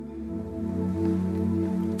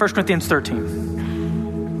1 Corinthians 13.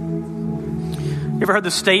 You ever heard the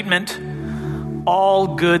statement,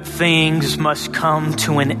 all good things must come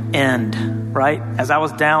to an end, right? As I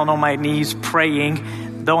was down on my knees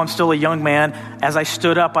praying, though I'm still a young man, as I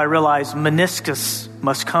stood up, I realized meniscus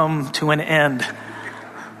must come to an end.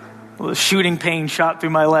 A shooting pain shot through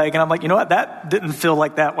my leg, and I'm like, you know what? That didn't feel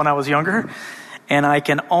like that when I was younger, and I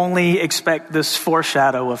can only expect this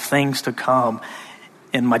foreshadow of things to come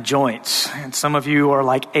in my joints. And some of you are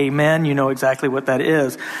like, amen, you know exactly what that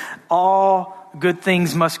is. All good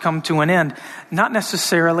things must come to an end. Not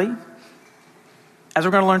necessarily. As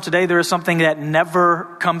we're going to learn today, there is something that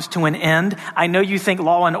never comes to an end. I know you think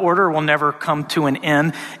Law and Order will never come to an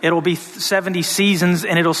end. It'll be 70 seasons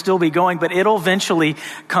and it'll still be going, but it'll eventually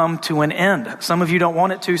come to an end. Some of you don't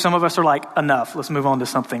want it to. Some of us are like, enough, let's move on to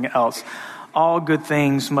something else. All good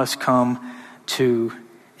things must come to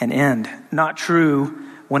an end. Not true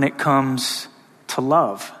when it comes to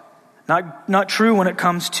love. Not true when it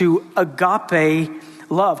comes to agape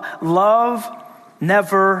love. Love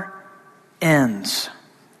never ends.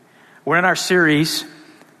 We're in our series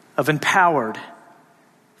of empowered.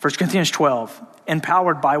 1 Corinthians 12.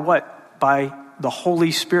 Empowered by what? By the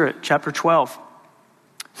Holy Spirit. Chapter 12.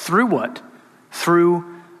 Through what?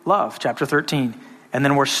 Through love. Chapter 13. And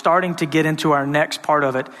then we're starting to get into our next part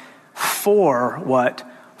of it. For what?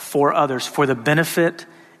 For others. For the benefit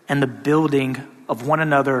and the building of one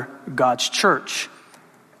another, God's church.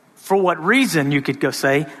 For what reason, you could go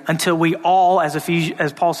say, until we all,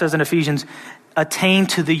 as Paul says in Ephesians, attain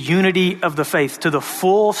to the unity of the faith, to the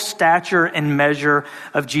full stature and measure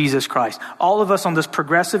of Jesus Christ. All of us on this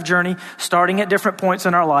progressive journey, starting at different points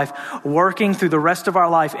in our life, working through the rest of our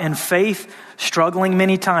life in faith, struggling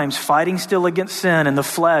many times, fighting still against sin and the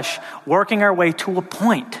flesh, working our way to a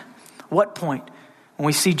point. What point? When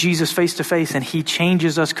we see Jesus face to face and he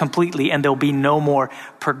changes us completely and there'll be no more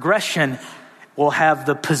progression, we'll have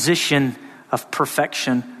the position of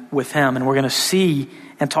perfection with him. And we're going to see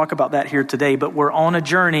and talk about that here today. But we're on a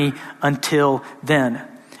journey until then.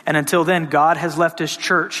 And until then, God has left his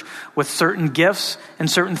church with certain gifts and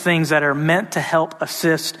certain things that are meant to help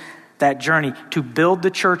assist that journey, to build the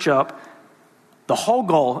church up. The whole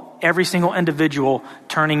goal, every single individual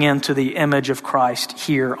turning into the image of Christ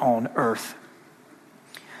here on earth.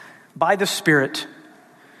 By the Spirit,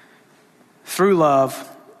 through love,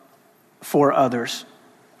 for others.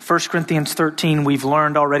 1 Corinthians 13, we've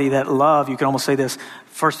learned already that love, you can almost say this,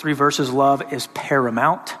 first 3 verses, love is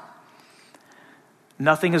paramount.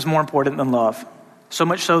 Nothing is more important than love. So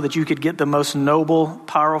much so that you could get the most noble,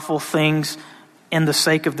 powerful things in the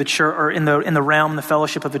sake of the church, or in the realm, the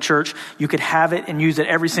fellowship of the church. You could have it and use it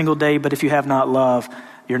every single day, but if you have not love,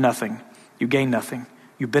 you're nothing. You gain nothing.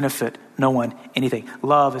 You benefit no one, anything.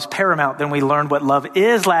 Love is paramount. Then we learned what love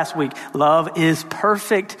is last week. Love is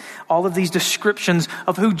perfect. All of these descriptions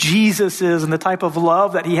of who Jesus is and the type of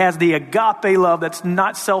love that he has, the agape love that's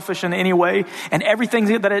not selfish in any way. And everything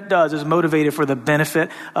that it does is motivated for the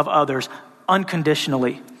benefit of others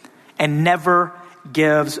unconditionally and never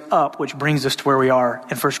gives up, which brings us to where we are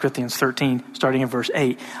in 1 Corinthians 13, starting in verse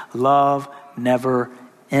 8. Love never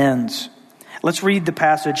ends. Let's read the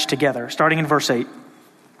passage together, starting in verse 8.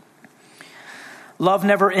 Love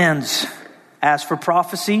never ends. As for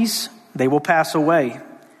prophecies, they will pass away.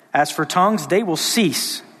 As for tongues, they will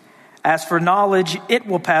cease. As for knowledge, it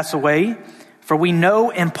will pass away. For we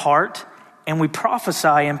know in part, and we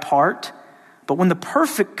prophesy in part. But when the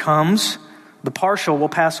perfect comes, the partial will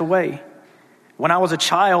pass away. When I was a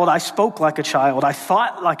child, I spoke like a child. I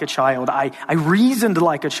thought like a child. I reasoned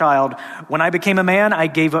like a child. When I became a man, I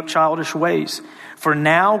gave up childish ways. For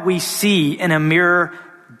now we see in a mirror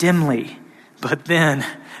dimly, but then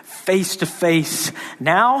face to face.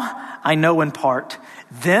 Now I know in part.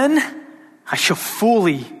 Then I shall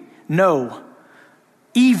fully know,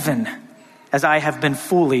 even as I have been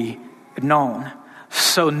fully known.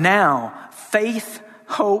 So now faith,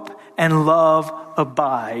 hope, and love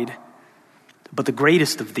abide. But the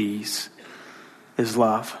greatest of these is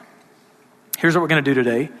love. Here's what we're going to do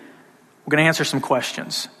today. We're going to answer some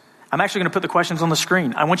questions. I'm actually going to put the questions on the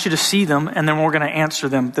screen. I want you to see them, and then we're going to answer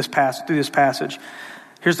them through this passage.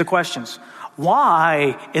 Here's the questions.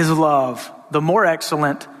 Why is love the more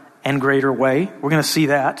excellent and greater way? We're going to see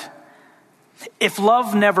that. If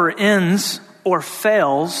love never ends or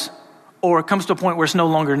fails or comes to a point where it's no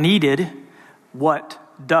longer needed, what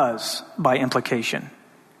does by implication?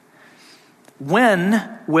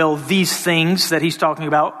 When will these things that he's talking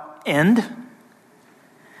about end?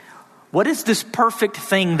 What is this perfect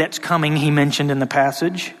thing that's coming he mentioned in the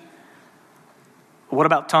passage? What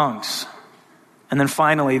about tongues? And then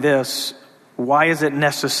finally this, Why is it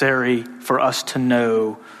necessary for us to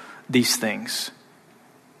know these things?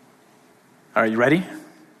 Are you ready?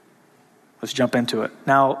 Let's jump into it.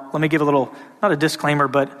 Now, let me give a little, not a disclaimer,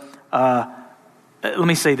 but let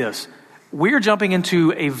me say this. We're jumping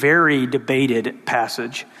into a very debated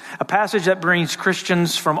passage, a passage that brings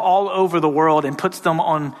Christians from all over the world and puts them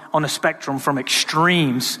on a spectrum from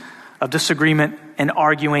extremes of disagreement and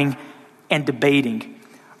arguing and debating.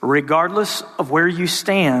 Regardless of where you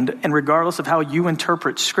stand and regardless of how you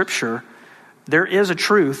interpret Scripture, there is a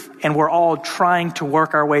truth, and we're all trying to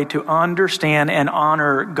work our way to understand and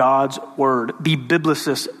honor God's word. Be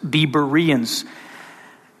biblicists, be Bereans.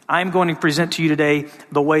 I'm going to present to you today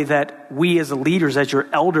the way that we as the leaders, as your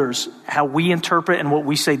elders, how we interpret and what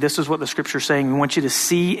we say, this is what the Scripture is saying. We want you to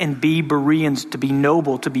see and be Bereans, to be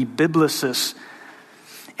noble, to be biblicists,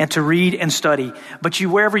 and to read and study. But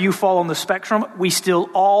wherever you fall on the spectrum, we still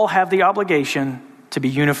all have the obligation to be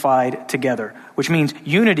unified together, which means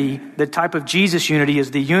unity, the type of Jesus unity,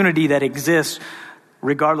 is the unity that exists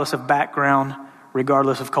regardless of background,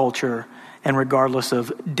 regardless of culture, and regardless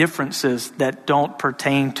of differences that don't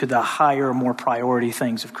pertain to the higher, more priority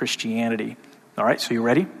things of Christianity. All right, so you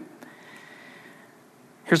ready?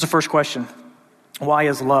 Here's the first question. Why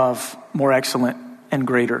is love more excellent and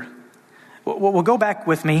greater? Well, go back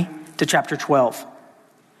with me to chapter 12.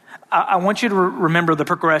 I want you to remember the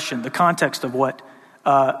progression, the context of what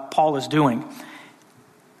Paul is doing.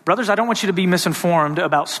 Brothers, I don't want you to be misinformed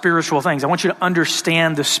about spiritual things. I want you to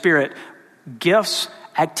understand the Spirit. Gifts,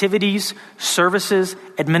 activities, services,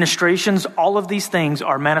 administrations, all of these things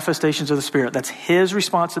are manifestations of the Spirit. That's His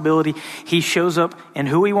responsibility. He shows up in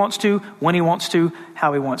who He wants to, when He wants to,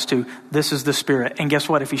 how He wants to. This is the Spirit. And guess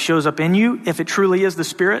what? If He shows up in you, if it truly is the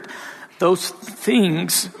Spirit, those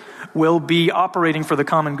things will be operating for the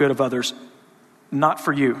common good of others, not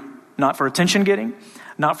for you. Not for attention getting,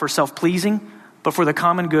 not for self-pleasing, but for the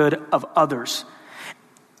common good of others.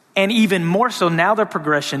 And even more so, now the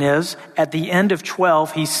progression is, at the end of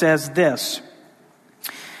 12, he says this.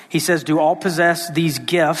 He says, do all possess these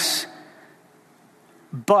gifts,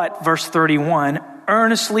 but, verse 31,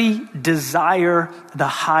 earnestly desire the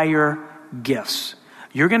higher gifts.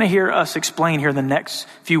 You're going to hear us explain here in the next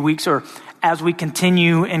few weeks, or as we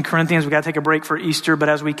continue in Corinthians, we got to take a break for Easter, but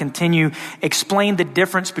as we continue, explain the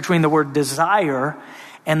difference between the word desire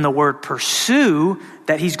and the word pursue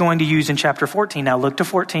that he's going to use in chapter 14. Now look to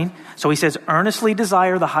 14. So he says, earnestly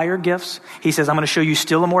desire the higher gifts. He says, I'm going to show you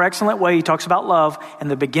still a more excellent way. He talks about love. In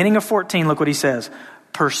the beginning of 14, look what he says.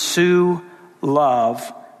 Pursue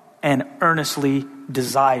love and earnestly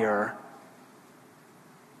desire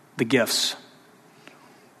the gifts.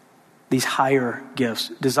 These higher gifts.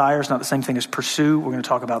 Desire is not the same thing as pursue. We're going to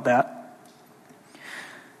talk about that.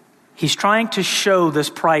 He's trying to show this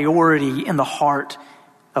priority in the heart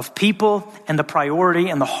of people and the priority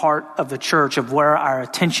in the heart of the church of where our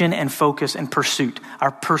attention and focus and pursuit.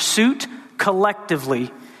 Our pursuit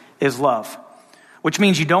collectively is love, which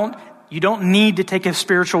means you don't need to take a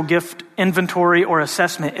spiritual gift inventory or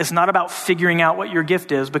assessment. It's not about figuring out what your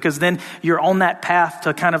gift is, because then you're on that path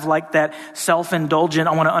to kind of like that self-indulgent,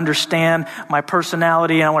 I want to understand my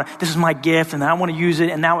personality, and this is my gift, and I want to use it,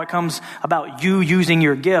 and now it comes about you using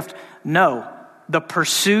your gift. No, the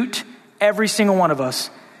pursuit, every single one of us,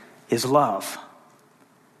 is love.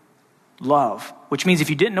 Love, which means if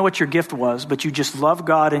you didn't know what your gift was, but you just love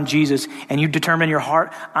God and Jesus, and you determine in your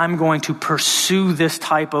heart, I'm going to pursue this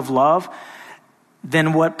type of love,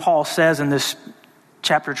 then what Paul says in this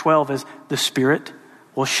chapter 12 is the Spirit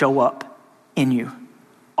will show up in you.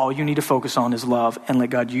 All you need to focus on is love and let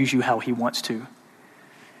God use you how He wants to.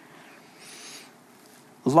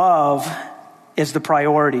 Love is the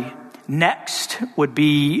priority. Next would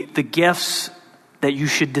be the gifts that you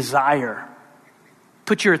should desire.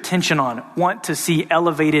 Put your attention on, want to see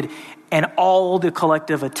elevated, and all the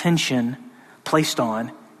collective attention placed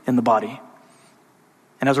on in the body.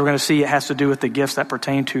 And as we're going to see, it has to do with the gifts that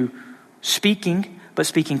pertain to speaking, but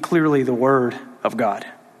speaking clearly the word of God.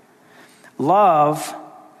 Love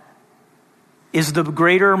is the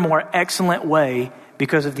greater, more excellent way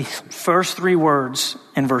because of the first three words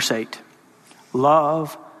in verse 8.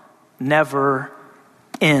 Love never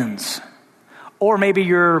ends. Or maybe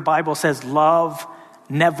your Bible says love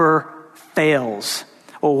never fails.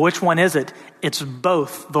 Well, which one is it? It's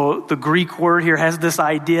both. The Greek word here has this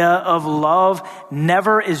idea of love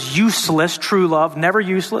never is useless, true love, never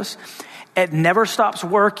useless. It never stops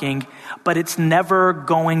working, but it's never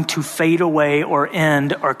going to fade away or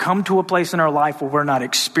end or come to a place in our life where we're not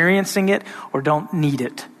experiencing it or don't need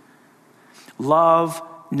it. Love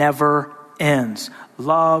never ends.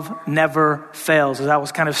 Love never fails. As I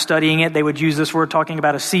was kind of studying it, they would use this word talking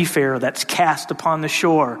about a seafarer that's cast upon the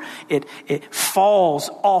shore. It falls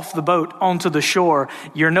off the boat onto the shore.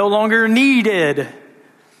 You're no longer needed.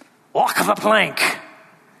 Walk of a plank.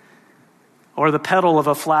 Or the petal of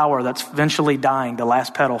a flower that's eventually dying. The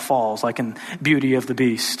last petal falls, like in Beauty of the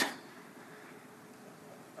Beast.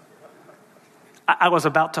 I was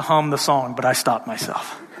about to hum the song, but I stopped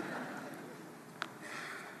myself.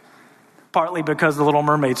 Partly because the Little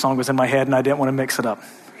Mermaid song was in my head and I didn't want to mix it up.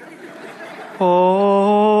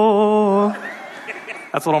 Oh,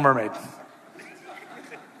 that's Little Mermaid.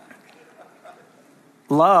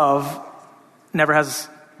 Love never has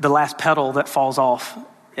the last petal that falls off.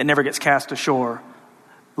 It never gets cast ashore.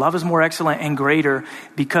 Love is more excellent and greater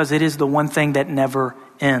because it is the one thing that never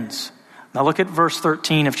ends. Now look at verse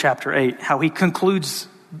 13 of chapter 8, how he concludes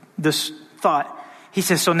this thought. He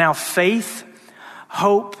says, so now faith,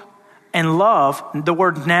 hope, and love, the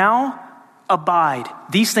word now, abide.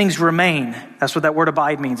 These things remain. That's what that word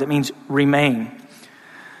abide means. It means remain.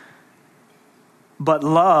 But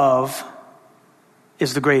love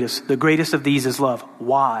is the greatest. The greatest of these is love.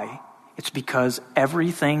 Why? It's because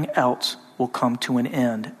everything else will come to an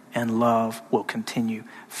end and love will continue.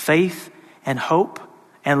 Faith and hope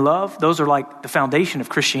and love, those are like the foundation of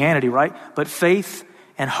Christianity, right? But faith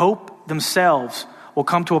and hope themselves will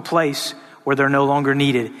come to a place where they're no longer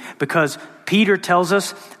needed. Because Peter tells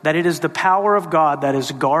us that it is the power of God that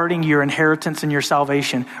is guarding your inheritance and your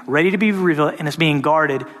salvation, ready to be revealed, and it's being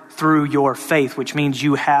guarded through your faith, which means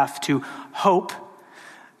you have to hope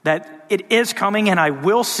that it is coming and I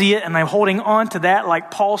will see it, and I'm holding on to that. Like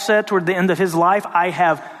Paul said toward the end of his life, I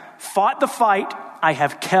have fought the fight, I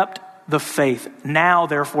have kept the faith. Now,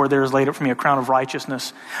 therefore, there is laid up for me a crown of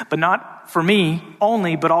righteousness. But not for me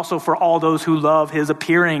only, but also for all those who love his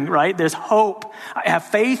appearing, right? There's hope. I have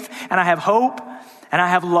faith and I have hope and I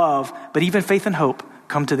have love. But even faith and hope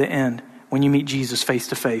come to the end when you meet Jesus face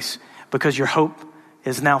to face, because your hope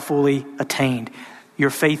is now fully attained. Your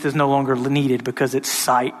faith is no longer needed because it's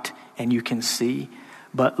sight and you can see.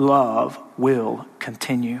 But love will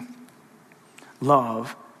continue.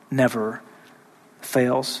 Love never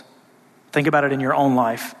fails. Think about it in your own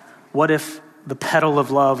life. What if the petal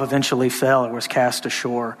of love eventually fell or was cast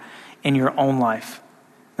ashore in your own life?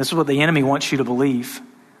 This is what the enemy wants you to believe,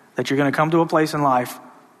 that you're going to come to a place in life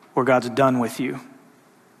where God's done with you.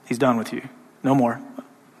 He's done with you. No more.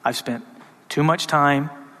 I've spent too much time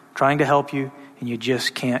trying to help you, and you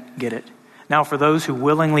just can't get it. Now, for those who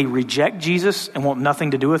willingly reject Jesus and want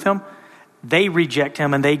nothing to do with him, they reject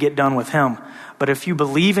him and they get done with him. But if you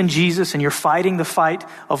believe in Jesus and you're fighting the fight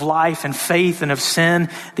of life and faith and of sin,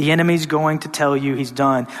 the enemy's going to tell you he's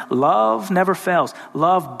done. Love never fails.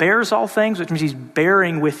 Love bears all things, which means he's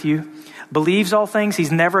bearing with you. Believes all things.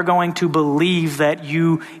 He's never going to believe that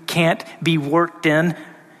you can't be worked in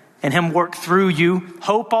and him work through you.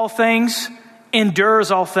 Hope all things, endures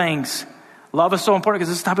all things. Love is so important because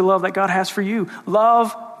this is the type of love that God has for you.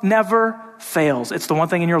 Love never fails. It's the one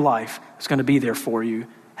thing in your life that's going to be there for you,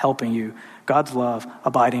 helping you. God's love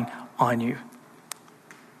abiding on you.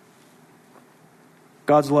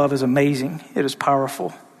 God's love is amazing. It is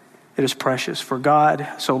powerful. It is precious. For God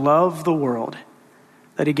so loved the world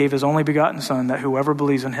that he gave his only begotten son, that whoever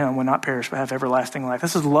believes in him will not perish but have everlasting life.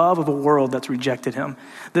 This is love of a world that's rejected him.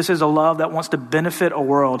 This is a love that wants to benefit a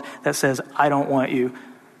world that says, I don't want you.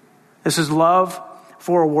 This is love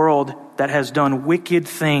for a world that has done wicked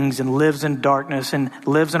things and lives in darkness and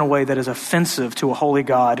lives in a way that is offensive to a holy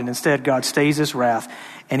God. And instead, God stays his wrath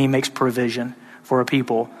and he makes provision for a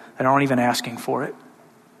people that aren't even asking for it.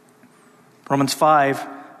 Romans 5,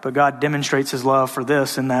 but God demonstrates his love for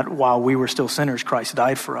this, in that while we were still sinners, Christ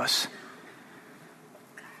died for us.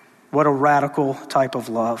 What a radical type of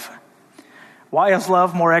love. Why is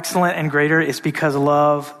love more excellent and greater? It's because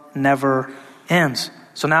love never ends.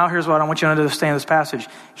 So now here's what I want you to understand this passage.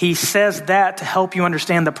 He says that to help you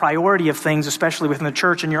understand the priority of things, especially within the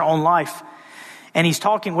church in your own life. And he's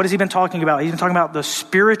talking, what has he been talking about? He's been talking about the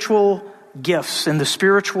spiritual gifts and the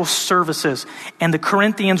spiritual services. And the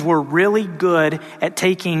Corinthians were really good at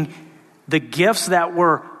taking the gifts that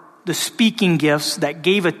were the speaking gifts that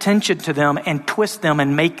gave attention to them and twist them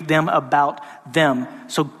and make them about them.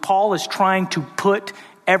 So Paul is trying to put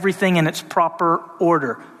everything in its proper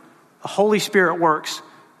order. The Holy Spirit works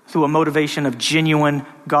through a motivation of genuine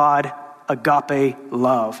God, agape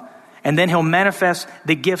love. And then he'll manifest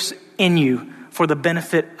the gifts in you for the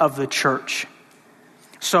benefit of the church.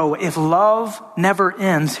 So if love never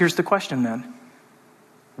ends, here's the question then.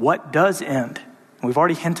 What does end? We've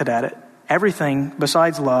already hinted at it. Everything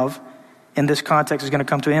besides love in this context is going to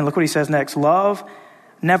come to an end. Look what he says next. Love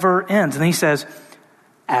never ends. And then he says,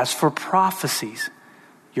 as for prophecies,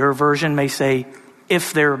 your version may say,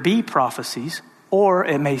 if there be prophecies, or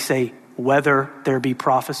it may say, whether there be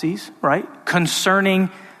prophecies, right? Concerning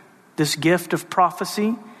this gift of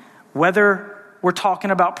prophecy, whether we're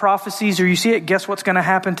talking about prophecies or you see it, guess what's going to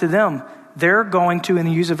happen to them? They're going to, and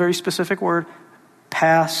they use a very specific word,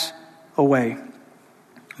 pass away.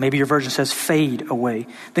 Maybe your version says fade away.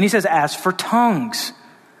 Then he says, as for tongues.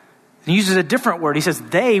 He uses a different word. He says,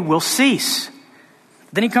 they will cease.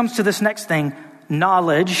 Then he comes to this next thing,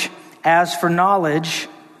 knowledge. As for knowledge,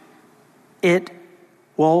 it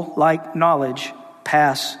will, like knowledge,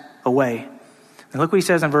 pass away. And look what he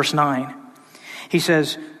says in verse 9. He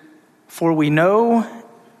says, for we know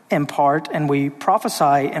in part and we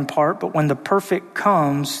prophesy in part, but when the perfect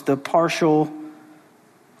comes, the partial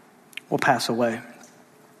will pass away.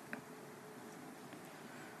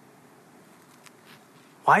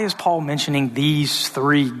 Why is Paul mentioning these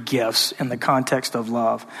three gifts in the context of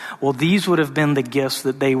love? Well, these would have been the gifts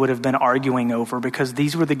that they would have been arguing over, because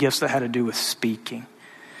these were the gifts that had to do with speaking.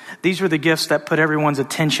 These were the gifts that put everyone's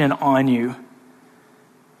attention on you.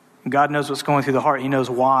 God knows what's going through the heart. He knows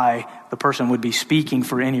why the person would be speaking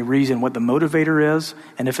for any reason, what the motivator is,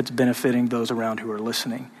 and if it's benefiting those around who are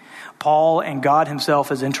listening. Paul and God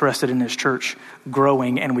himself is interested in his church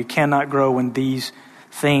growing, and we cannot grow when these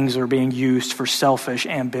things are being used for selfish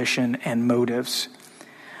ambition and motives.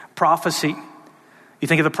 Prophecy. You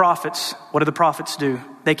think of the prophets. What did the prophets do?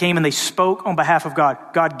 They came and they spoke on behalf of God.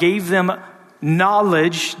 God gave them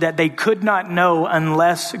knowledge that they could not know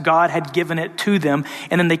unless God had given it to them.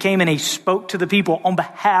 And then they came and they spoke to the people on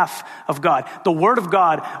behalf of God. The word of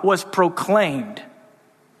God was proclaimed.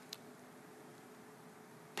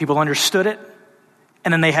 People understood it.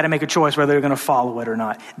 And then they had to make a choice whether they're going to follow it or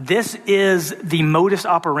not. This is the modus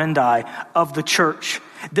operandi of the church.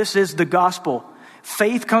 This is the gospel.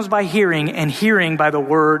 Faith comes by hearing, and hearing by the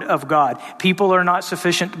word of God. People are not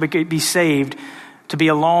sufficient to be saved, to be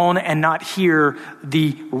alone and not hear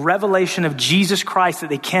the revelation of Jesus Christ that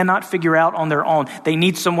they cannot figure out on their own. They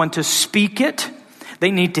need someone to speak it. They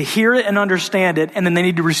need to hear it and understand it, and then they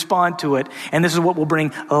need to respond to it. And this is what will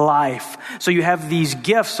bring life. So you have these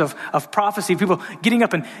gifts of prophecy, people getting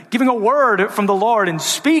up and giving a word from the Lord and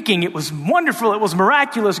speaking. It was wonderful. It was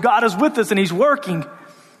miraculous. God is with us and he's working.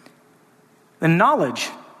 And knowledge.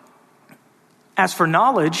 As for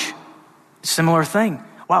knowledge, similar thing.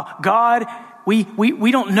 Wow, God, we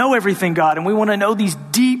don't know everything, God, and we want to know these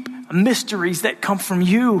deep mysteries that come from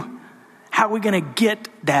you. How are we going to get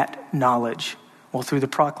that knowledge? Well, through the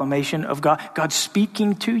proclamation of God. God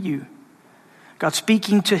speaking to you. God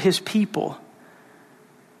speaking to his people.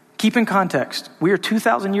 Keep in context. We are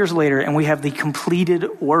 2,000 years later and we have the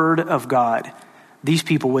completed word of God. These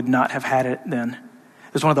people would not have had it then.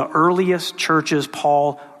 It was one of the earliest churches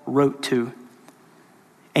Paul wrote to.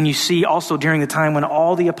 And you see also during the time when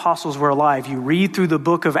all the apostles were alive, you read through the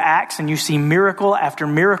book of Acts and you see miracle after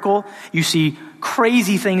miracle. You see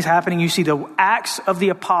crazy things happening. You see the Acts of the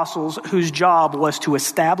apostles whose job was to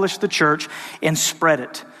establish the church and spread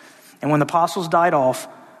it. And when the apostles died off,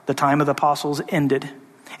 the time of the apostles ended.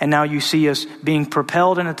 And now you see us being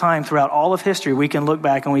propelled in a time throughout all of history. We can look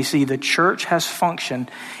back and we see the church has functioned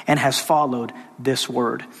and has followed this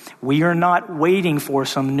word. We are not waiting for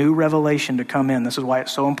some new revelation to come in. This is why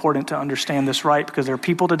it's so important to understand this right, because there are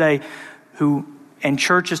people today and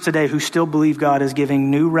churches today who still believe God is giving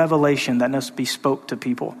new revelation that must be spoke to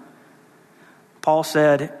people. Paul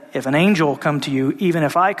said, if an angel come to you, even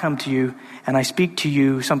if I come to you and I speak to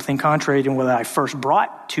you something contrary to what I first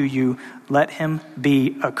brought to you, let him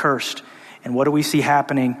be accursed. And what do we see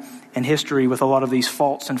happening in history with a lot of these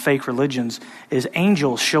false and fake religions is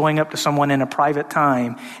angels showing up to someone in a private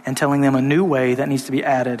time and telling them a new way that needs to be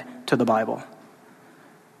added to the Bible.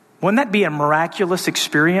 Wouldn't that be a miraculous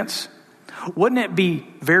experience? Wouldn't it be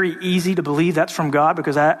very easy to believe that's from God?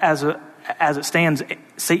 Because as it stands,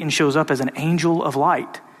 Satan shows up as an angel of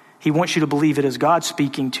light. He wants you to believe it is God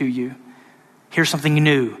speaking to you. Here's something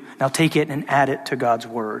new. Now take it and add it to God's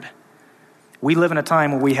word. We live in a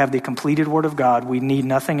time where we have the completed word of God. We need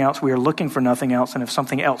nothing else. We are looking for nothing else. And if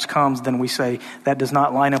something else comes, then we say, that does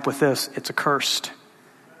not line up with this. It's accursed.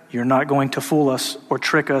 You're not going to fool us or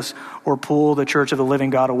trick us or pull the church of the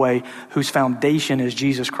living God away, whose foundation is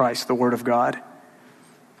Jesus Christ, the word of God.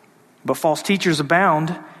 But false teachers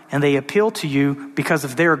abound, and they appeal to you because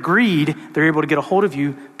of their greed. They're able to get a hold of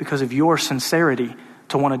you because of your sincerity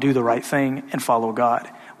to want to do the right thing and follow God.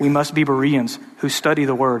 We must be Bereans who study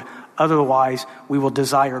the word. Otherwise, we will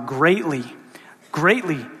desire greatly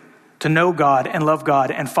to know God and love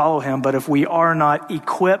God and follow him. But if we are not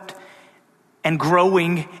equipped and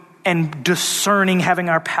growing and discerning, having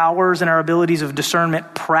our powers and our abilities of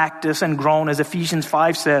discernment practice and grown, as Ephesians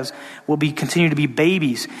 5 says, will continue to be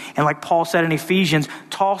babies. And like Paul said in Ephesians,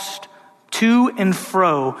 tossed to and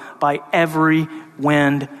fro by every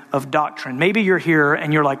wind of doctrine. Maybe you're here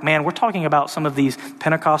and you're like, man, we're talking about some of these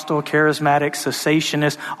Pentecostal, charismatic,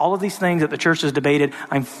 cessationists, all of these things that the church has debated.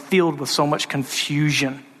 I'm filled with so much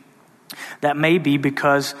confusion. That may be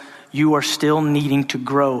because you are still needing to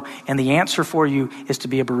grow. And the answer for you is to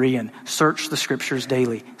be a Berean. Search the scriptures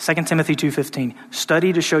daily. 2 Timothy 2:15,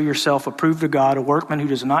 study to show yourself approved to God, a workman who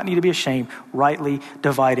does not need to be ashamed, rightly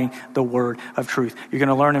dividing the word of truth. You're going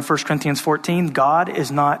to learn in 1 Corinthians 14, God is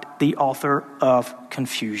not the author of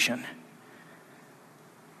confusion.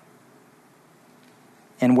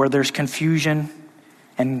 And where there's confusion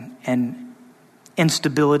and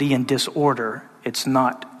instability and disorder, it's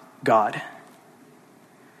not God.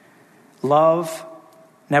 Love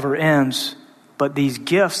never ends, but these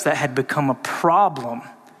gifts that had become a problem,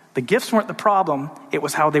 the gifts weren't the problem, it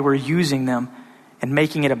was how they were using them and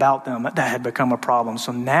making it about them that had become a problem.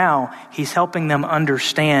 So now he's helping them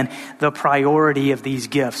understand the priority of these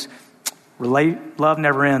gifts. Love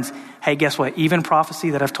never ends. Hey, guess what? Even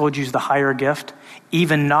prophecy that I've told you is the higher gift,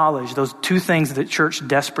 even knowledge, those two things that the church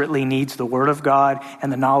desperately needs, the word of God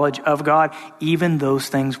and the knowledge of God, even those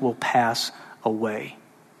things will pass away.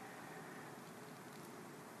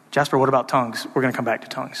 Jasper, what about tongues? We're going to come back to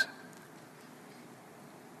tongues.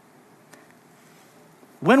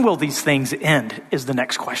 When will these things end is the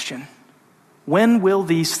next question. When will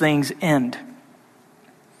these things end?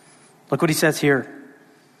 Look what he says here.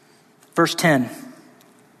 Verse 10.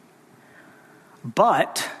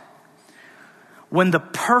 But when the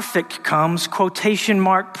perfect comes, quotation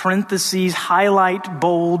mark, parentheses, highlight,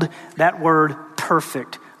 bold, that word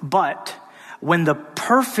perfect. But when the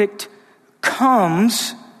perfect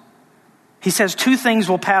comes, he says two things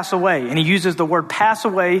will pass away. And he uses the word pass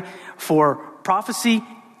away for prophecy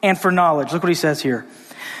and for knowledge. Look what he says here.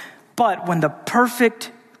 But when the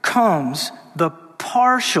perfect comes, the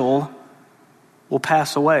partial will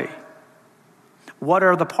pass away. What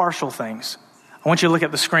are the partial things? I want you to look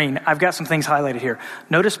at the screen. I've got some things highlighted here.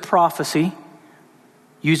 Notice prophecy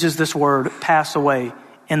uses this word pass away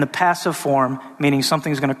in the passive form, meaning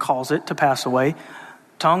something's going to cause it to pass away.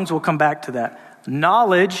 Tongues will come back to that.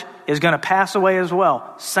 Knowledge is going to pass away as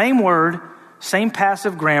well. Same word, same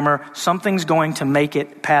passive grammar. Something's going to make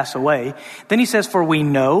it pass away. Then he says, for we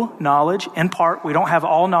know knowledge in part. We don't have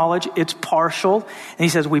all knowledge. It's partial. And he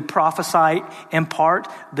says, we prophesy in part.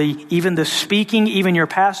 Even the speaking, even your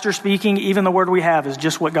pastor speaking, even the word we have is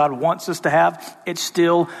just what God wants us to have. It's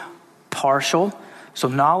still partial. So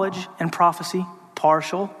knowledge and prophecy,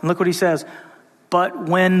 partial. And look what he says. But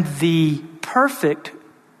when the perfect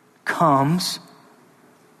comes,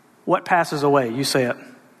 what passes away? You say it.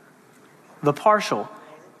 The partial.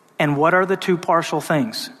 And what are the two partial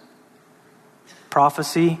things?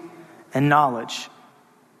 Prophecy and knowledge.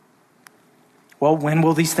 Well, when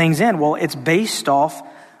will these things end? Well, it's based off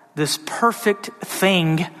this perfect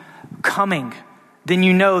thing coming. Then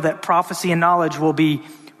you know that prophecy and knowledge will be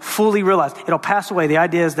fully realized. It'll pass away. The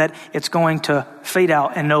idea is that it's going to fade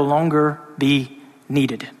out and no longer be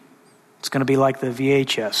needed. It's going to be like the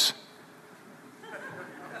VHS.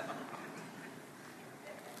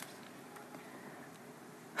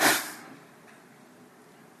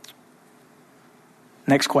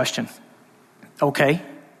 Next question. Okay,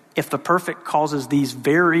 if the perfect causes these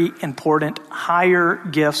very important higher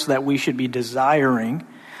gifts that we should be desiring,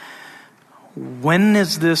 when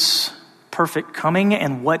is this perfect coming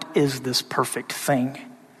and what is this perfect thing?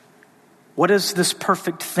 What is this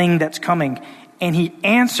perfect thing that's coming? And he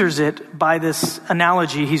answers it by this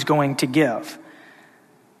analogy he's going to give.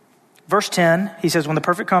 Verse 10, he says, when the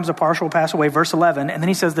perfect comes, the partial will pass away. Verse 11, and then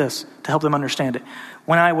he says this to help them understand it.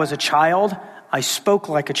 When I was a child, I spoke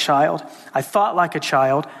like a child. I thought like a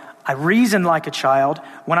child. I reasoned like a child.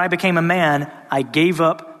 When I became a man, I gave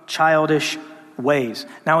up childish ways.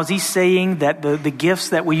 Now, is he saying that the gifts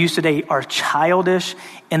that we use today are childish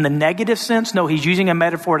in the negative sense? No, he's using a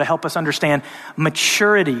metaphor to help us understand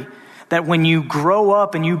maturity. That when you grow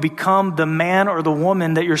up and you become the man or the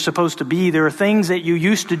woman that you're supposed to be, there are things that you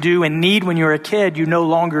used to do and need when you're a kid you no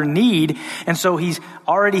longer need. And so he's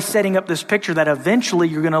already setting up this picture that eventually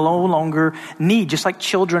you're going to no longer need. Just like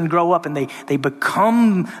children grow up and they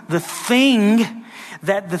become the thing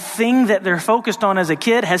that they're focused on as a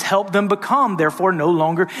kid has helped them become, therefore no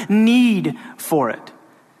longer need for it.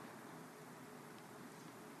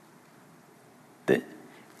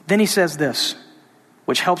 Then he says this,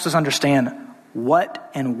 which helps us understand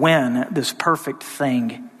what and when this perfect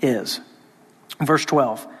thing is. Verse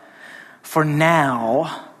 12, for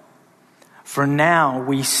now For now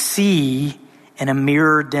we see in a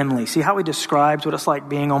mirror dimly. See how he describes what it's like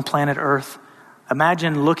being on planet Earth?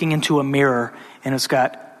 Imagine looking into a mirror and it's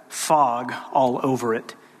got fog all over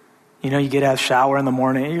it. You know, you get out of the shower in the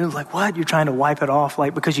morning and you're like, what? You're trying to wipe it off,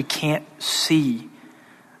 like, because you can't see.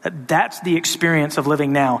 That's the experience of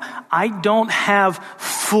living now. I don't have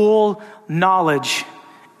full knowledge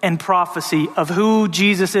and prophecy of who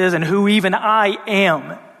Jesus is and who even I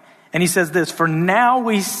am. And he says this, for now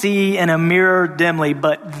we see in a mirror dimly,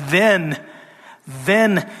 but then,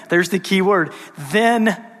 there's the key word,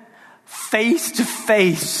 then face to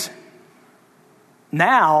face.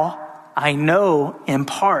 Now I know in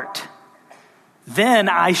part. Then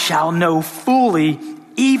I shall know fully,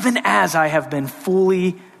 even as I have been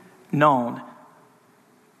fully known.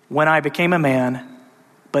 When I became a man,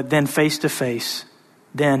 but then face to face.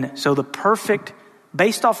 Then, so the perfect,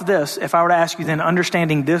 based off of this, if I were to ask you then,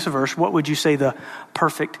 understanding this verse, what would you say the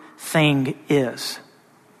perfect thing is?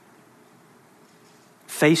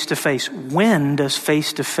 Face to face. When does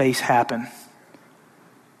face to face happen?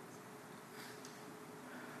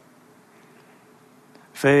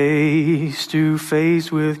 Face to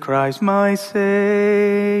face with Christ my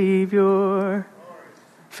Savior.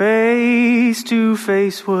 Face to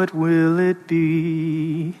face, what will it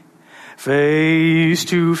be? Face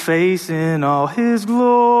to face in all his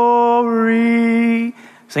glory.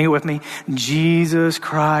 Sing it with me. Jesus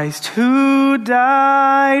Christ who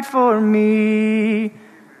died for me.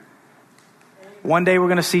 One day we're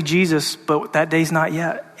going to see Jesus, but that day's not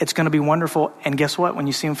yet. It's going to be wonderful. And guess what? When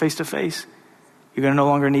you see him face to face, you're going to no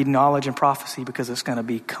longer need knowledge and prophecy because it's going to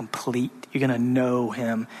be complete. You're going to know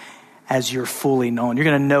him as you're fully known. You're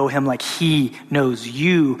going to know him like he knows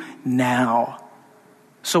you now.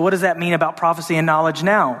 So what does that mean about prophecy and knowledge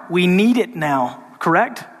now? We need it now,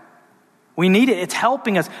 correct? We need it. It's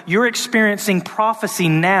helping us. You're experiencing prophecy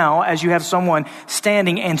now as you have someone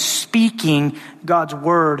standing and speaking God's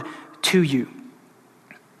word to you.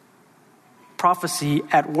 Prophecy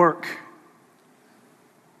at work.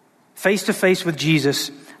 Face to face with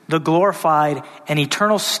Jesus, the glorified and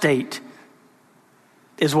eternal state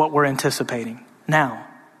is what we're anticipating. Now,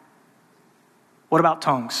 what about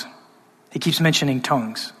tongues? He keeps mentioning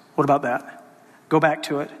tongues. What about that? Go back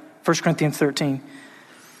to it. 1 Corinthians 13.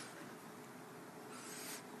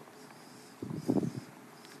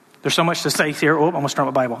 There's so much to say here. Oh, I'm going to start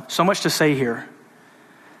my Bible. So much to say here.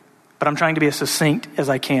 But I'm trying to be as succinct as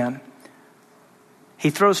I can. He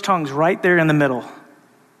throws tongues right there in the middle.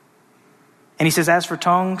 And he says, as for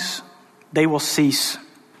tongues, they will cease.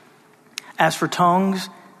 As for tongues,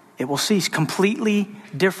 it will cease. Completely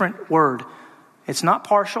different word. It's not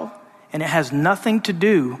partial, and it has nothing to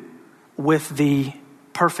do with the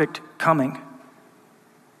perfect coming.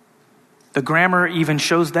 The grammar even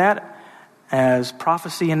shows that as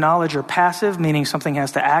prophecy and knowledge are passive, meaning something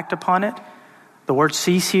has to act upon it. The word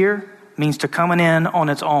cease here means to come in on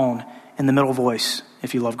its own in the middle voice,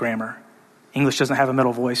 if you love grammar. English doesn't have a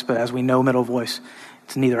middle voice, but as we know, middle voice,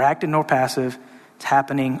 it's neither active nor passive. It's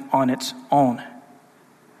happening on its own.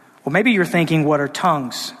 Well, maybe you're thinking, what are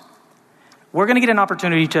tongues? We're going to get an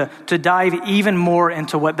opportunity to dive even more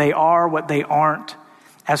into what they are, what they aren't,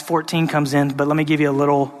 as 14 comes in, but let me give you a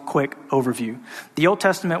little quick overview. The Old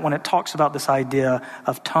Testament, when it talks about this idea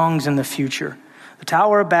of tongues in the future, the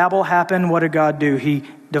Tower of Babel happened. What did God do? He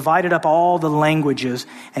divided up all the languages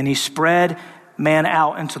and he spread man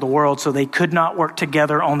out into the world so they could not work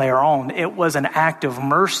together on their own. It was an act of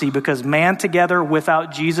mercy because man together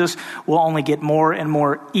without Jesus will only get more and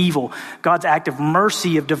more evil. God's act of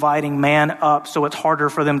mercy of dividing man up so it's harder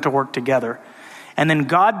for them to work together. And then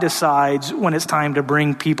God decides when it's time to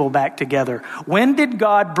bring people back together. When did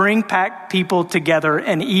God bring back people together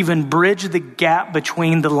and even bridge the gap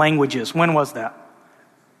between the languages? When was that?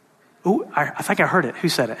 Ooh, I think I heard it. Who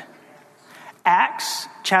said it? Acts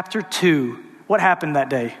chapter 2. What happened that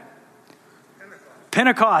day?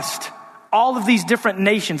 Pentecost. All of these different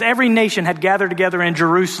nations, every nation had gathered together in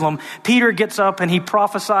Jerusalem. Peter gets up and he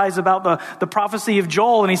prophesies about the prophecy of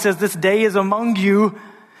Joel. And he says, this day is among you.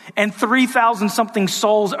 And 3,000 something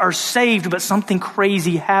souls are saved. But something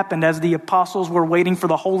crazy happened as the apostles were waiting for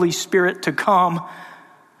the Holy Spirit to come.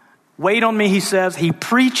 Wait on me, he says. He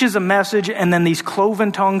preaches a message, and then these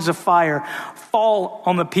cloven tongues of fire fall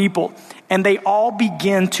on the people. And they all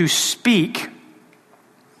begin to speak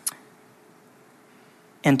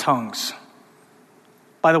in tongues.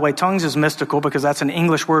 By the way, tongues is mystical because that's an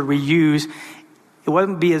English word we use. It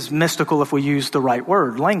wouldn't be as mystical if we used the right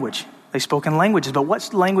word, language. They spoke in languages, but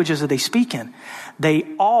what languages did they speak in? They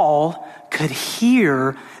all could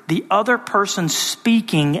hear the other person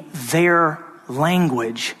speaking their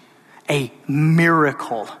language. A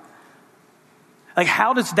miracle. Like,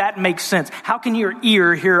 how does that make sense? How can your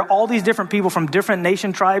ear hear all these different people from different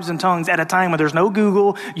nation, tribes, and tongues at a time when there's no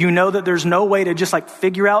Google? You know that there's no way to just like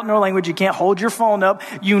figure out no language. You can't hold your phone up.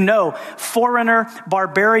 You know, foreigner,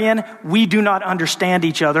 barbarian, we do not understand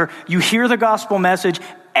each other. You hear the gospel message.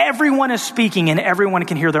 Everyone is speaking and everyone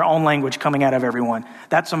can hear their own language coming out of everyone.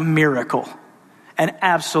 That's a miracle. An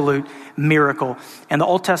absolute miracle. And the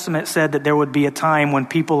Old Testament said that there would be a time when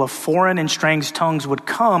people of foreign and strange tongues would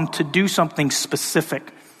come to do something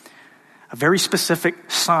specific, a very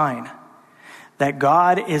specific sign that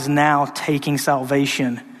God is now taking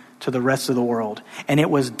salvation to the rest of the world. And it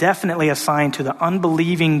was definitely a sign to the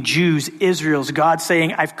unbelieving Jews, Israel's God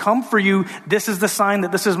saying, I've come for you. This is the sign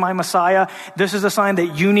that this is my Messiah. This is the sign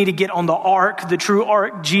that you need to get on the ark, the true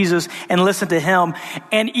ark, Jesus, and listen to him.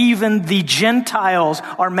 And even the Gentiles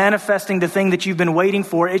are manifesting the thing that you've been waiting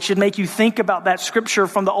for. It should make you think about that scripture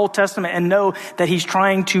from the Old Testament and know that he's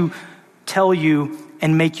trying to tell you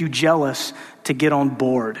and make you jealous to get on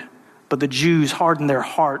board. But the Jews hardened their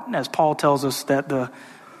heart, as Paul tells us that the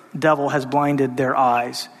devil has blinded their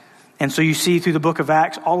eyes. And so you see through the book of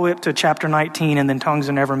Acts all the way up to chapter 19, and then tongues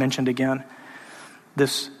are never mentioned again.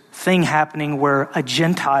 This thing happening where a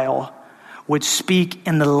Gentile would speak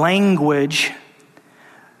in the language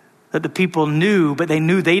that the people knew, but they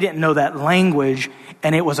knew they didn't know that language.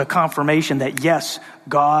 And it was a confirmation that yes,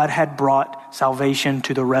 God had brought salvation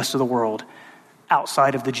to the rest of the world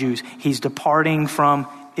outside of the Jews. He's departing from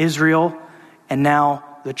Israel, and now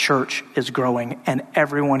the church is growing and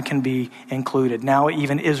everyone can be included. Now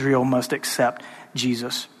even Israel must accept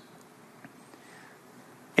Jesus.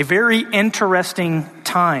 A very interesting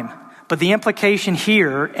time. But the implication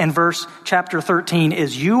here in chapter 13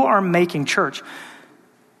 is you are making church,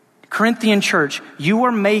 Corinthian church, you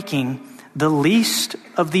are making the least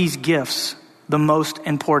of these gifts the most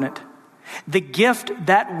important. The gift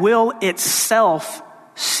that will itself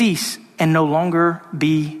cease and no longer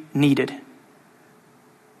be needed.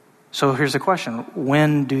 So here's the question.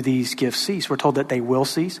 When do these gifts cease? We're told that they will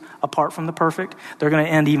cease apart from the perfect. They're going to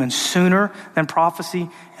end even sooner than prophecy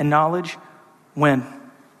and knowledge. When?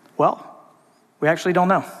 Well, we actually don't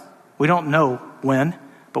know. We don't know when,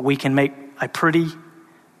 but we can make a pretty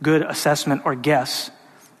good assessment or guess.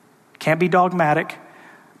 Can't be dogmatic,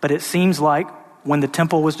 but it seems like when the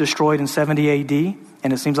temple was destroyed in 70 AD,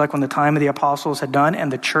 and it seems like when the time of the apostles had done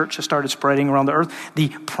and the church has started spreading around the earth, the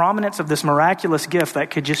prominence of this miraculous gift that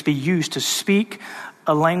could just be used to speak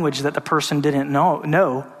a language that the person didn't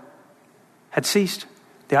know had ceased.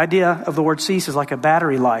 The idea of the word cease is like a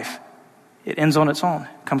battery life. It ends on its own,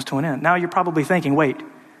 comes to an end. Now you're probably thinking, wait,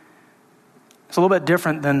 it's a little bit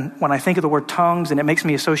different than when I think of the word tongues, and it makes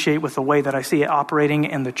me associate with the way that I see it operating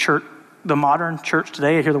in the church, the modern church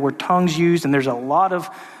today. I hear the word tongues used, and there's a lot of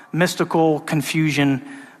mystical confusion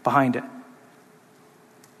behind it.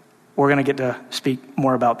 We're going to get to speak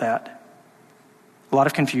more about that. A lot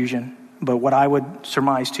of confusion, but what I would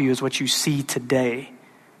surmise to you is what you see today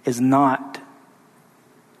is not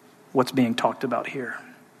what's being talked about here.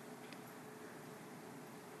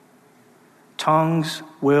 Tongues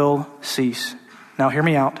will cease. Now hear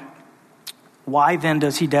me out. Why then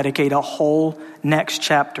does he dedicate a whole next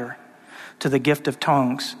chapter to the gift of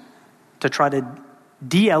tongues to try to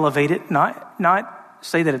de-elevate it, not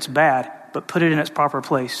say that it's bad, but put it in its proper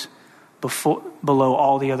place below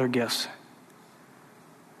all the other gifts?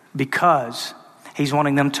 Because he's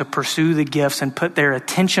wanting them to pursue the gifts and put their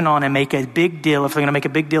attention on and make a big deal. If they're going to make a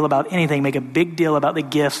big deal about anything, make a big deal about the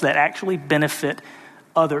gifts that actually benefit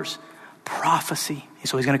others. Prophecy.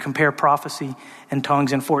 So he's going to compare prophecy and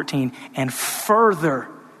tongues in 14 and further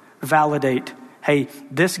validate, hey,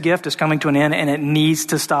 this gift is coming to an end and it needs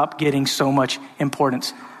to stop getting so much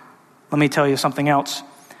importance. Let me tell you something else.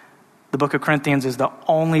 The book of Corinthians is the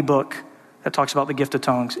only book that talks about the gift of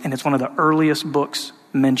tongues, and it's one of the earliest books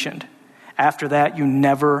mentioned. After that, you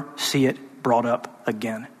never see it brought up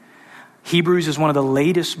again. Hebrews is one of the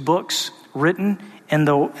latest books written in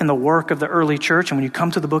the work of the early church, and when you come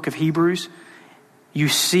to the book of Hebrews, you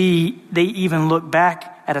see they even look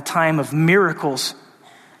back at a time of miracles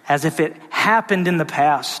as if it happened in the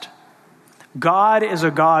past. God is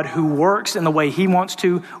a God who works in the way he wants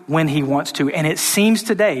to, when he wants to. And it seems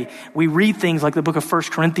today, we read things like the book of 1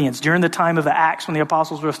 Corinthians during the time of the Acts when the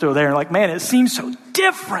apostles were still there. And like, man, it seems so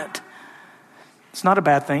different. It's not a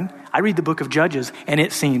bad thing. I read the book of Judges and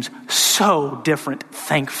it seems so different,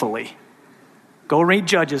 thankfully. Go read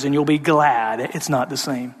Judges and you'll be glad it's not the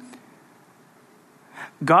same.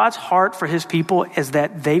 God's heart for his people is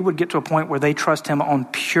that they would get to a point where they trust him on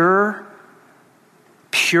pure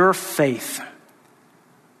faith.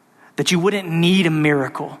 that you wouldn't need a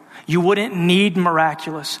miracle. You wouldn't need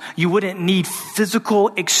miraculous. You wouldn't need physical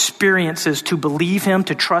experiences to believe him,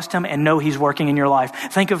 to trust him, and know he's working in your life.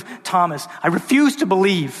 Think of Thomas. I refuse to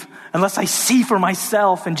believe unless I see for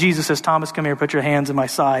myself. And Jesus says, Thomas, come here, put your hands in my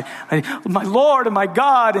side. My Lord and my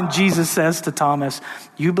God. And Jesus says to Thomas,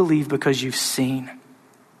 you believe because you've seen.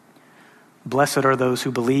 Blessed are those who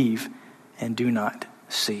believe and do not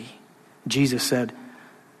see. Jesus said,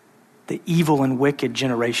 the evil and wicked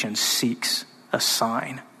generation seeks a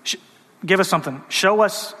sign. Give us something. Show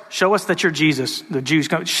us that you're Jesus. The Jews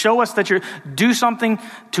come. Show us that do something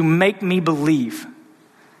to make me believe.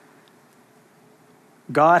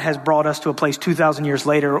 God has brought us to a place 2,000 years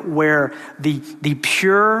later where the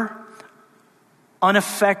pure,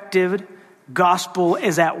 unaffected gospel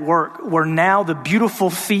is at work, where now the beautiful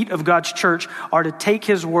feet of God's church are to take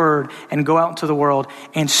his word and go out into the world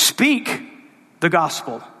and speak the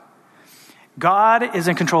gospel. God is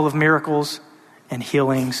in control of miracles and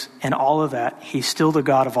healings and all of that. He's still the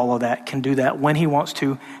God of all of that, can do that when he wants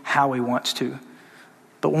to, how he wants to.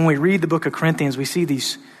 But when we read the book of Corinthians, we see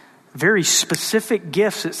these very specific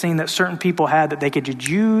gifts it seemed that certain people had that they could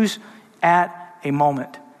use at a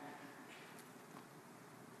moment.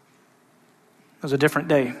 It was a different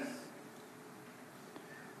day.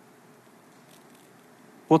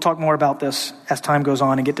 We'll talk more about this as time goes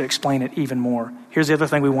on and get to explain it even more. Here's the other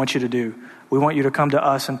thing we want you to do. We want you to come to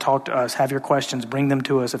us and talk to us, have your questions, bring them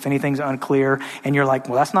to us. If anything's unclear and you're like,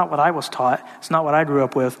 well, that's not what I was taught. It's not what I grew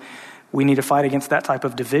up with. We need to fight against that type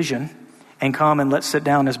of division and come and let's sit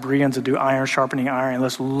down as Bereans and do iron sharpening iron. And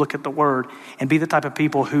let's look at the word and be the type of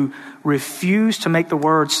people who refuse to make the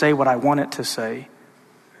word say what I want it to say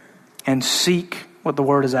and seek what the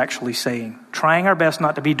word is actually saying. Trying our best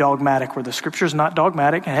not to be dogmatic where the scripture is not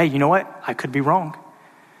dogmatic. And hey, you know what? I could be wrong.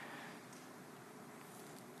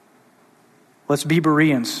 Let's be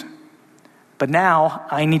Bereans. But now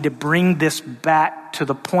I need to bring this back to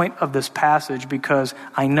the point of this passage because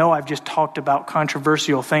I know I've just talked about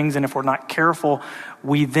controversial things. And if we're not careful,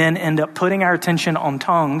 we then end up putting our attention on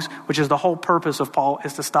tongues, which is the whole purpose of Paul,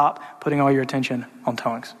 is to stop putting all your attention on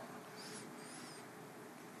tongues.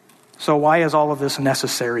 So why is all of this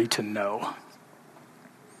necessary to know?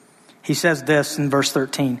 He says this in verse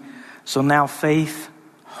 13. So now faith,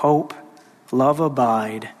 hope, love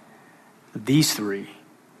abide, these three.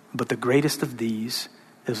 But the greatest of these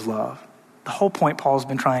is love. The whole point Paul's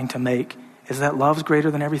been trying to make is that love's greater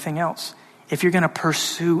than everything else. If you're going to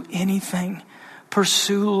pursue anything,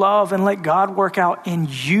 pursue love and let God work out in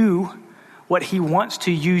you what he wants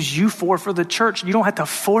to use you for the church. You don't have to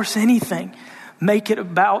force anything. Make it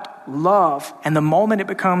about love. And the moment it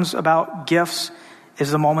becomes about gifts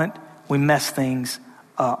is the moment we mess things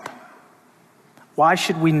up. Why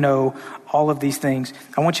should we know all of these things?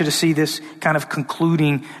 I want you to see this kind of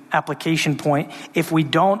concluding application point. If we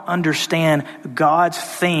don't understand God's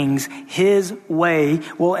things his way,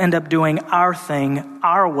 we'll end up doing our thing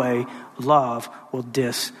our way. Love will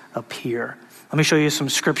disappear. Let me show you some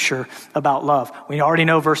scripture about love. We already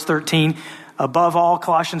know verse 13. Above all,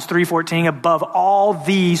 Colossians 3:14, above all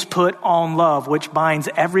these put on love, which binds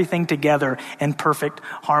everything together in perfect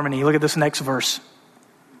harmony. Look at this next verse.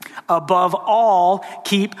 Above all,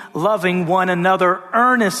 keep loving one another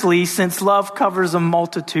earnestly, since love covers a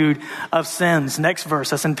multitude of sins. Next verse,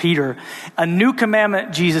 that's in Peter. A new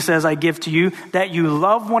commandment, Jesus says, I give to you, that you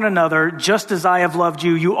love one another just as I have loved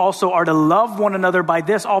you. You also are to love one another. By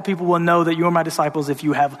this, all people will know that you are my disciples if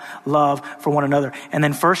you have love for one another. And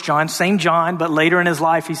then 1 John, same John, but later in his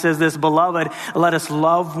life, he says this, beloved, let us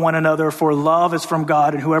love one another, for love is from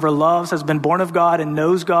God, and whoever loves has been born of God and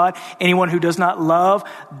knows God. Anyone who does not love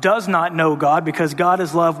does not know God, because God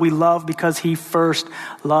is love. We love because he first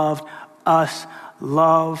loved us.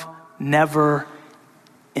 Love never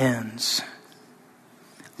ends.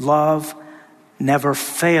 Love never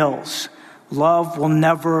fails. Love will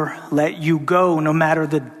never let you go, no matter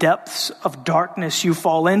the depths of darkness you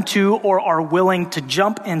fall into or are willing to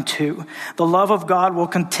jump into. The love of God will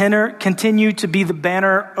continue to be the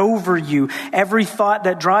banner over you. Every thought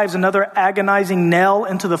that drives another agonizing nail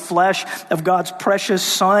into the flesh of God's precious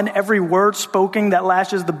Son, every word spoken that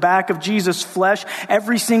lashes the back of Jesus' flesh,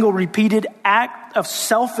 every single repeated act of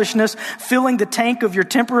selfishness filling the tank of your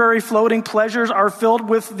temporary floating pleasures are filled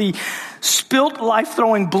with the spilt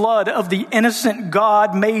life-throwing blood of the innocent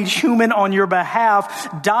God made human on your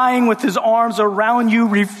behalf, dying with his arms around you,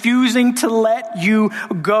 refusing to let you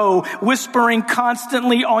go, whispering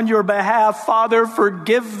constantly on your behalf, Father,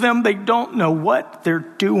 forgive them. They don't know what they're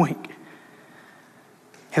doing.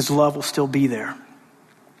 His love will still be there.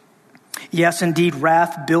 Yes, indeed,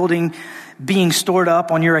 wrath being stored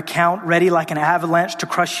up on your account, ready like an avalanche to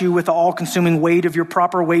crush you with the all-consuming weight of your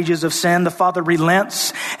proper wages of sin. The Father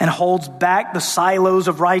relents and holds back the silos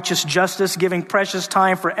of righteous justice, giving precious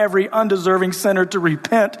time for every undeserving sinner to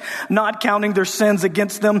repent, not counting their sins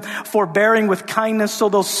against them, forbearing with kindness so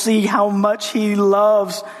they'll see how much he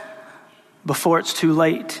loves before it's too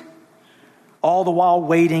late. All the while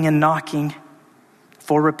waiting and knocking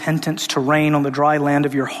for repentance to reign on the dry land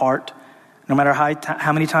of your heart. No matter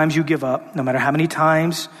how many times you give up, no matter how many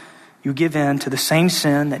times you give in to the same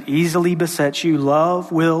sin that easily besets you,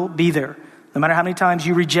 love will be there. No matter how many times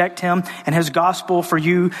you reject him and his gospel for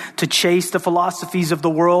you to chase the philosophies of the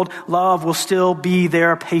world, love will still be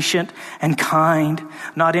there, patient and kind,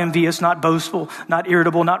 not envious, not boastful, not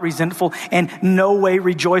irritable, not resentful, and no way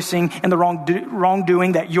rejoicing in the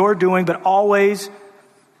wrongdoing that you're doing, but always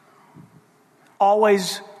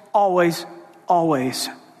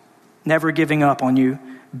never giving up on you,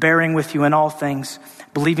 bearing with you in all things,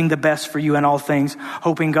 believing the best for you in all things,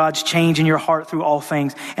 hoping God's change in your heart through all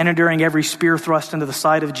things, and enduring every spear thrust into the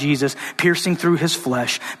side of Jesus, piercing through his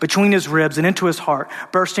flesh, between his ribs and into his heart,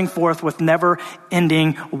 bursting forth with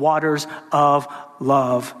never-ending waters of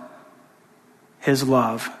love. His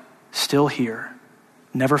love, still here,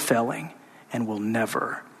 never failing, and will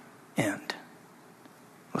never end.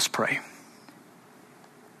 Let's pray.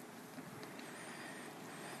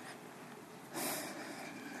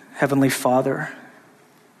 Heavenly Father,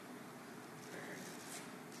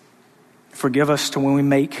 forgive us to when we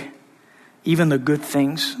make even the good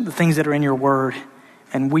things, the things that are in your word,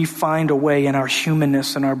 and we find a way in our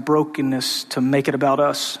humanness and our brokenness to make it about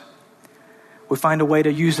us. We find a way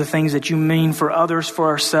to use the things that you mean for others for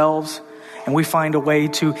ourselves, and we find a way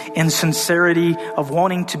to, in sincerity of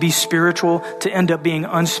wanting to be spiritual, to end up being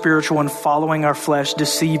unspiritual and following our flesh,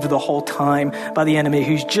 deceived the whole time by the enemy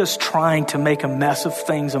who's just trying to make a mess of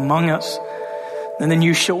things among us. And then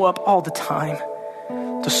you show up all the time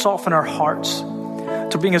to soften our hearts,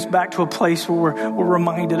 to bring us back to a place where we're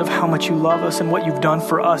reminded of how much you love us and what you've done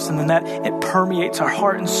for us. And then that it permeates our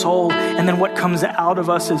heart and soul. And then what comes out of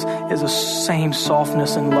us is a same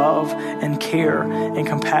softness and love and care and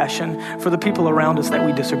compassion for the people around us that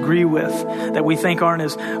we disagree with, that we think aren't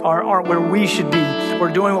where we should be,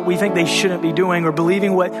 or doing what we think they shouldn't be doing, or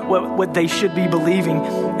believing what they should be believing.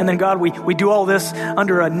 And then God, we do all this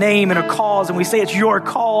under a name and a cause, and we say it's your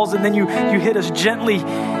cause, and then you hit us gently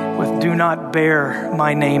with do not bear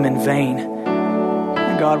my name in vain.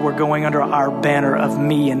 And God, we're going under our banner of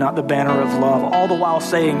me and not the banner of love, all the while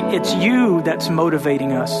saying it's you that's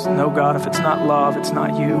motivating us. No, God, if it's not love, it's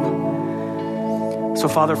not you. So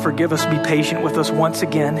Father, forgive us, be patient with us once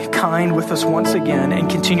again, kind with us once again, and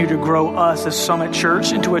continue to grow us as Summit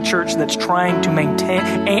Church into a church that's trying to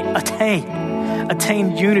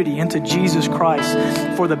attain unity into Jesus Christ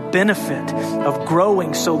for the benefit of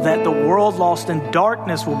growing so that the world lost in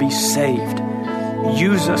darkness will be saved.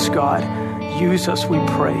 Use us, God. Use us, we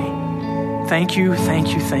pray. Thank you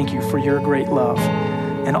for your great love.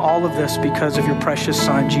 And all of this because of your precious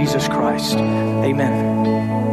Son, Jesus Christ. Amen.